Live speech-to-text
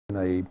In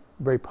a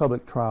very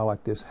public trial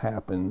like this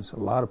happens, a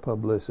lot of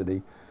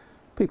publicity,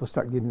 people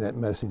start getting that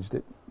message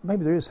that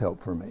maybe there is help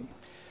for me.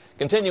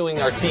 Continuing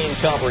our team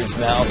coverage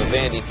now, the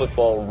Vandy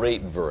football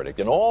rape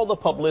verdict. And all the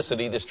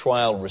publicity this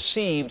trial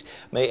received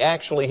may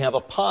actually have a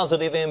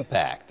positive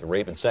impact. The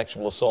Rape and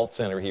Sexual Assault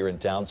Center here in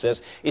town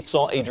says it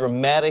saw a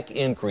dramatic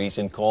increase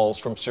in calls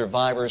from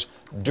survivors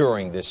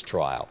during this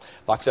trial.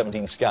 Fox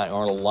 17 Sky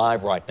Arnold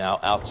live right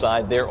now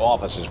outside their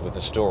offices with the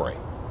story.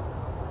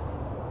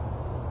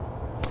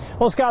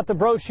 Well, Scott, the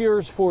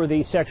brochures for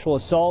the Sexual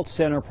Assault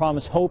Center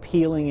promise hope,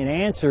 healing, and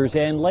answers.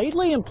 And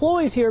lately,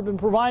 employees here have been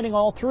providing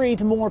all three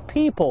to more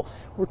people.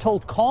 We're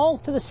told calls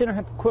to the center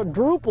have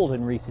quadrupled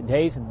in recent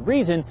days, and the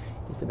reason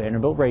is the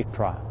Vanderbilt rape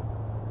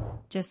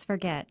trial. Just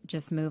forget,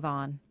 just move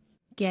on.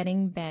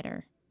 Getting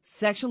better.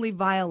 Sexually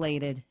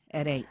violated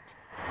at 8.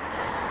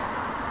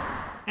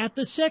 At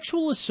the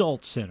Sexual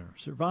Assault Center,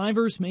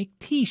 survivors make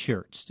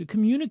T-shirts to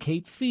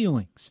communicate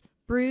feelings.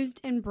 Bruised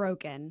and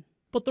broken.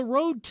 But the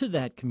road to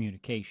that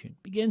communication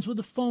begins with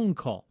a phone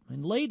call,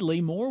 and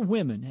lately more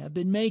women have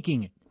been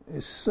making it.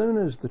 As soon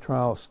as the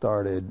trial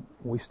started,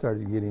 we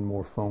started getting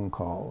more phone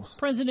calls.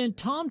 President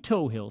Tim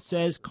Tohill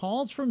says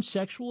calls from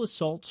sexual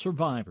assault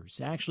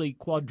survivors actually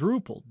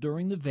quadrupled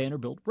during the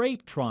Vanderbilt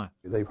rape trial.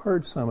 They've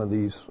heard some of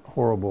these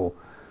horrible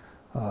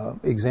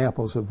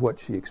examples of what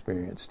she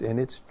experienced, and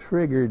it's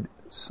triggered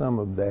some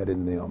of that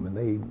in them, and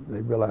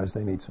they realize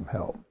they need some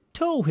help.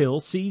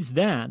 Tohill sees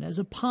that as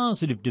a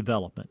positive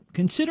development,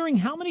 considering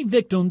how many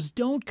victims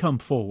don't come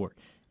forward.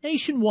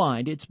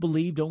 Nationwide, it's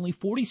believed only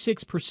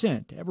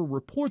 46% ever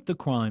report the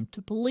crime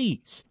to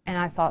police. And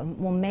I thought,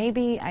 well,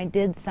 maybe I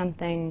did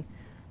something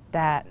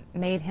that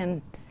made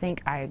him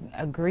think I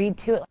agreed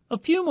to it. A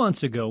few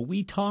months ago,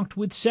 we talked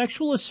with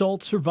sexual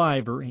assault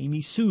survivor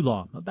Amy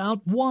Sulam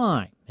about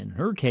why. In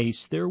her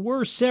case, there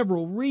were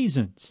several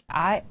reasons.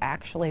 I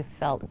actually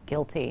felt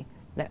guilty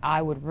that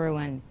I would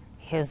ruin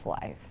his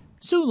life.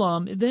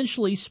 Sulam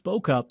eventually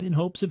spoke up in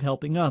hopes of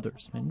helping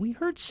others, and we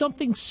heard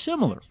something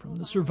similar from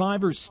the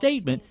survivor's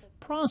statement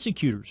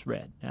prosecutors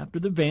read after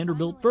the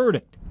Vanderbilt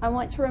verdict. I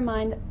want to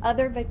remind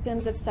other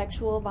victims of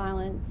sexual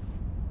violence,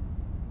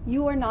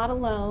 you are not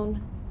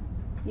alone,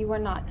 you are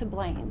not to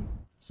blame.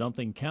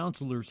 Something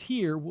counselors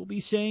here will be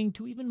saying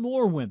to even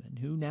more women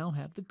who now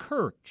have the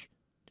courage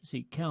to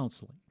seek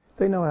counseling.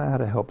 They know how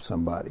to help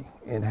somebody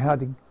and how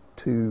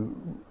to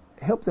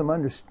help them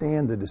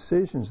understand the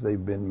decisions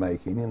they've been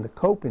making and the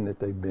coping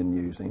that they've been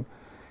using,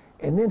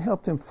 and then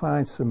help them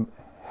find some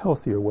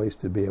healthier ways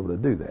to be able to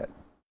do that.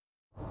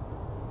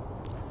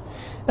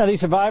 Now,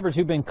 these survivors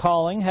who've been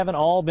calling haven't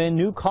all been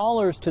new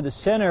callers to the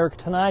center.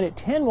 Tonight at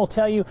 10, we'll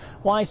tell you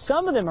why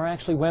some of them are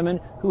actually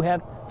women who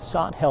have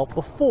sought help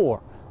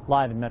before.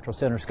 Live in Metro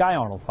Center, Sky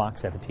Arnold,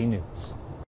 Fox 17 News.